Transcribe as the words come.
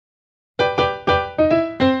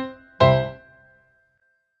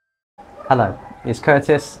Hello, it's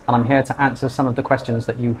Curtis and I'm here to answer some of the questions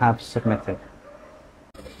that you have submitted.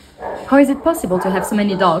 How is it possible to have so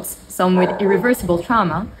many dogs, some with irreversible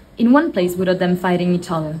trauma, in one place without them fighting each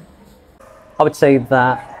other? I would say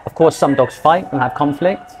that, of course, some dogs fight and have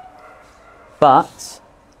conflict, but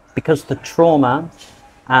because the trauma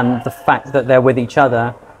and the fact that they're with each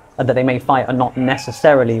other and that they may fight are not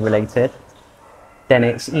necessarily related, then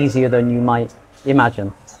it's easier than you might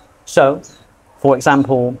imagine. So, for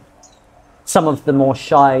example, some of the more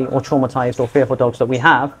shy or traumatized or fearful dogs that we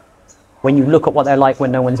have, when you look at what they're like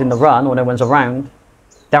when no one's in the run or no one's around,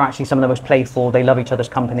 they're actually some of the most playful. They love each other's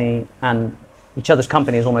company, and each other's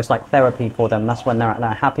company is almost like therapy for them. That's when they're at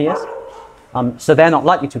their happiest. So they're not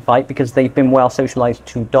likely to fight because they've been well socialized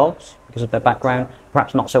to dogs because of their background,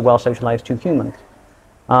 perhaps not so well socialized to humans.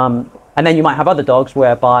 And then you might have other dogs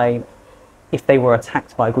whereby if they were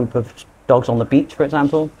attacked by a group of dogs on the beach, for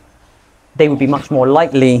example, they would be much more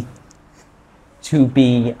likely to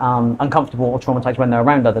be uncomfortable or traumatized when they're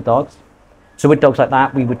around other dogs. So with dogs like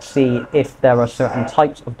that, we would see if there are certain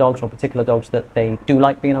types of dogs or particular dogs that they do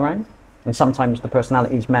like being around. And sometimes the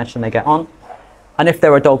personalities mesh and they get on. And if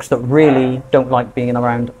there are dogs that really don't like being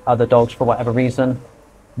around other dogs for whatever reason,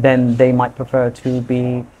 then they might prefer to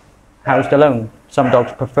be housed alone. Some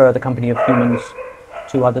dogs prefer the company of humans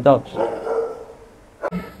to other dogs.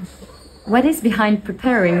 What is behind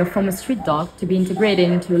preparing a former street dog to be integrated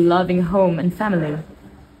into a loving home and family?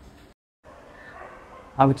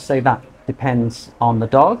 I would say that depends on the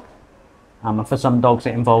dog. For some dogs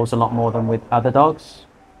it involves a lot more than with other dogs.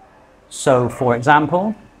 So for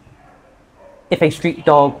example, if a street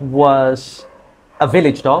dog was a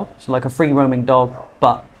village dog, so like a free roaming dog,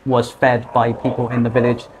 but was fed by people in the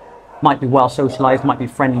village, might be well socialized, might be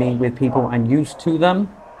friendly with people and used to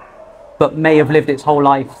them, but may have lived its whole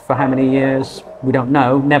life for how many years, we don't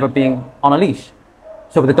know, never being on a leash.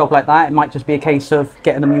 So with a dog like that, it might just be a case of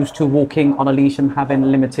getting them used to walking on a leash and having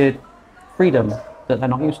limited freedom that they're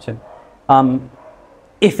not used to.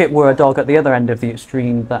 If it were a dog at the other end of the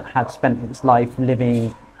extreme that had spent its life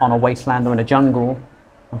living on a wasteland or in a jungle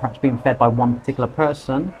and perhaps being fed by one particular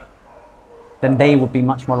person, then they would be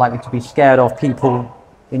much more likely to be scared of people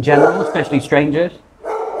in general, especially strangers.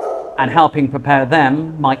 And helping prepare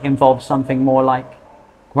them might involve something more like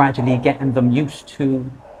gradually getting them used to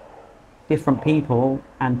different people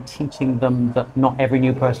and teaching them that not every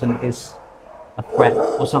new person is a threat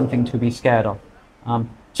or something to be scared of.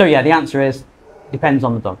 So yeah, the answer is, depends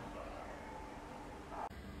on the dog.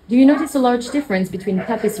 Do you notice a large difference between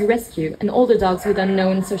puppies you rescue and older dogs with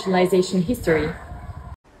unknown socialization history?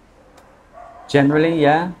 Generally,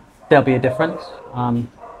 yeah, there'll be a difference.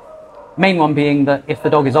 Main one being that if the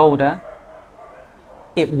dog is older,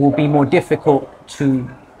 it will be more difficult to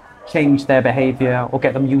change their behavior or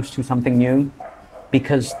get them used to something new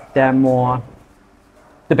because the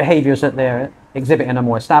behaviors that they're exhibiting are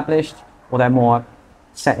more established, or they're more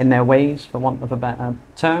set in their ways, for want of a better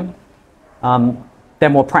term. They're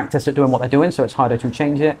more practiced at doing what they're doing, so it's harder to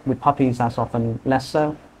change it. With puppies, that's often less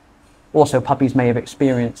so. Also, puppies may have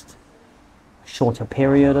experienced a shorter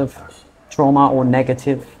period of trauma or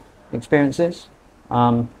negative experiences.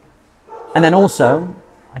 And then also,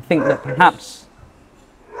 I think that perhaps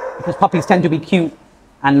because puppies tend to be cute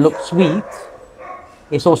and look sweet,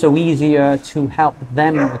 it's also easier to help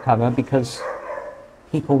them recover because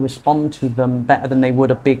people respond to them better than they would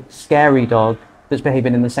a big scary dog that's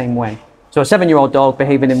behaving in the same way. So a 7-year-old dog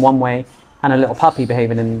behaving in one way and a little puppy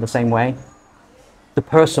behaving in the same way, the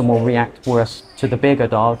person will react worse to the bigger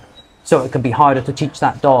dog. So it can be harder to teach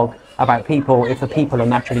that dog about people if the people are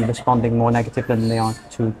naturally responding more negative than they are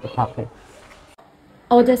to the puppy.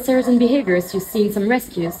 Are there certain behaviors you see in some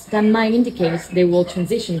rescues that might indicate they will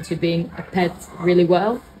transition to being a pet really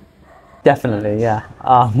well? Definitely, yeah.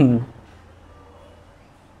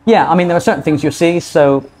 Yeah, I mean, there are certain things you see,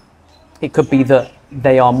 so it could be that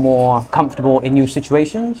they are more comfortable in new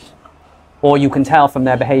situations, or you can tell from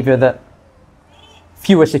their behavior that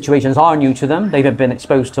fewer situations are new to them. They've been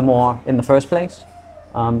exposed to more in the first place.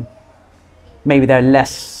 Maybe they're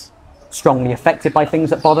less strongly affected by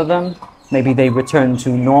things that bother them. Maybe they return to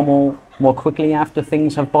normal more quickly after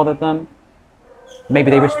things have bothered them.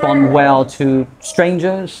 Maybe they respond well to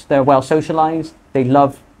strangers. They're well socialized. They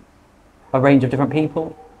love a range of different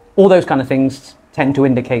people. All those kind of things tend to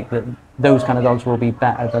indicate that those kind of dogs will be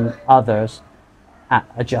better than others at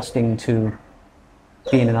adjusting to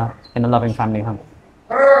being in a loving family home.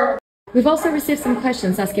 We've also received some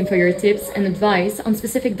questions asking for your tips and advice on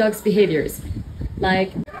specific dogs' behaviors.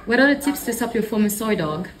 Like, what are the tips to stop your former Soi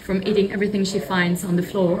Dog from eating everything she finds on the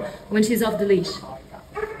floor when she's off the leash?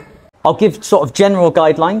 I'll give sort of general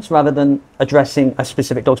guidelines rather than addressing a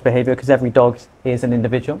specific dog's behavior, because every dog is an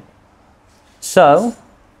individual. So,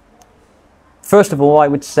 first of all, I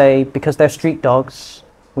would say, because they're street dogs,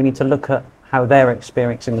 we need to look at how they're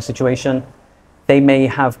experiencing the situation. They may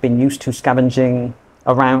have been used to scavenging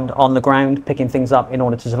around on the ground, picking things up in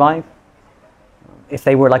order to survive. If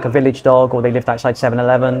they were like a village dog or they lived outside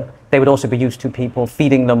 7-Eleven, they would also be used to people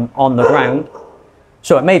feeding them on the ground.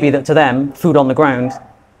 So it may be that to them, food on the ground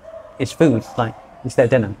is food, like it's their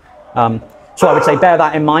dinner. So I would say bear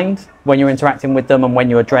that in mind when you're interacting with them and when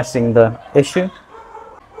you're addressing the issue.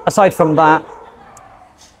 Aside from that,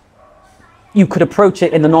 you could approach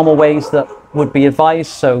it in the normal ways that would be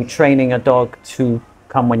advised. So training a dog to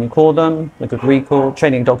come when you call them, a good recall,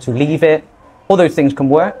 training a dog to leave it. All those things can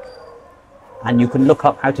work. And you can look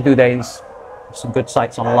up how to do these, some good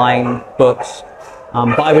sites online, books.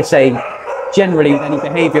 But I would say generally with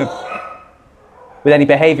any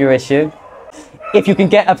behavior issue, if you can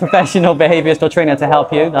get a professional behaviorist or trainer to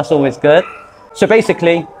help you, that's always good. So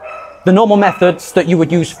basically, the normal methods that you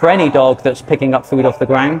would use for any dog that's picking up food off the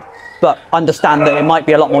ground, but understand that it might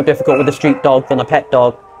be a lot more difficult with a street dog than a pet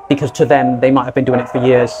dog, because to them, they might have been doing it for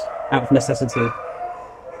years out of necessity.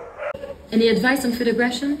 Any advice on food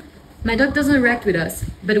aggression? My dog doesn't react with us,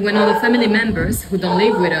 but when other family members who don't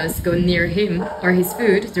live with us go near him or his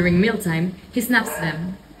food during mealtime, he snaps at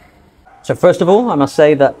them. So first of all, I must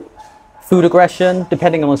say that food aggression,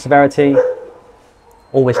 depending on the severity,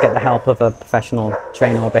 always get the help of a professional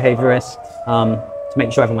trainer or behaviourist to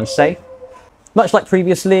make sure everyone's safe. Much like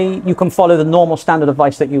previously, you can follow the normal standard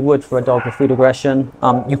advice that you would for a dog with food aggression.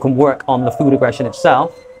 You can work on the food aggression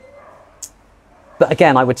itself. But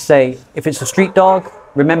again, I would say if it's a street dog,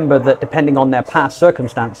 remember that depending on their past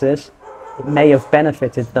circumstances, it may have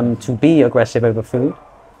benefited them to be aggressive over food.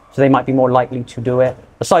 So they might be more likely to do it.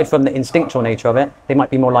 Aside from the instinctual nature of it, they might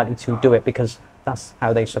be more likely to do it because that's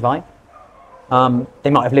how they survive. They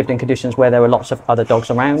might have lived in conditions where there were lots of other dogs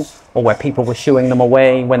around, or where people were shooing them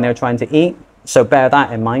away when they were trying to eat. So bear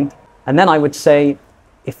that in mind. And then I would say,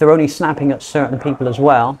 if they're only snapping at certain people as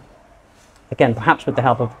well, again, perhaps with the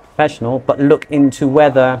help of a professional, but look into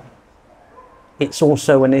whether it's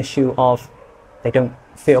also an issue of they don't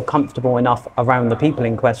feel comfortable enough around the people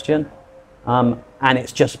in question. And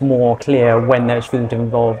it's just more clear when there's food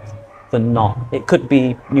involved than not. It could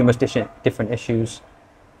be numerous different issues.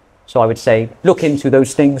 So I would say look into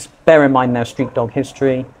those things, bear in mind their street dog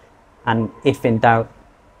history, and if in doubt,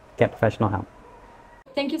 get professional help.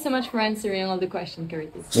 Thank you so much for answering all the questions,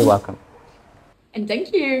 Curtis. You're welcome. And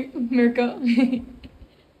thank you, Mirko.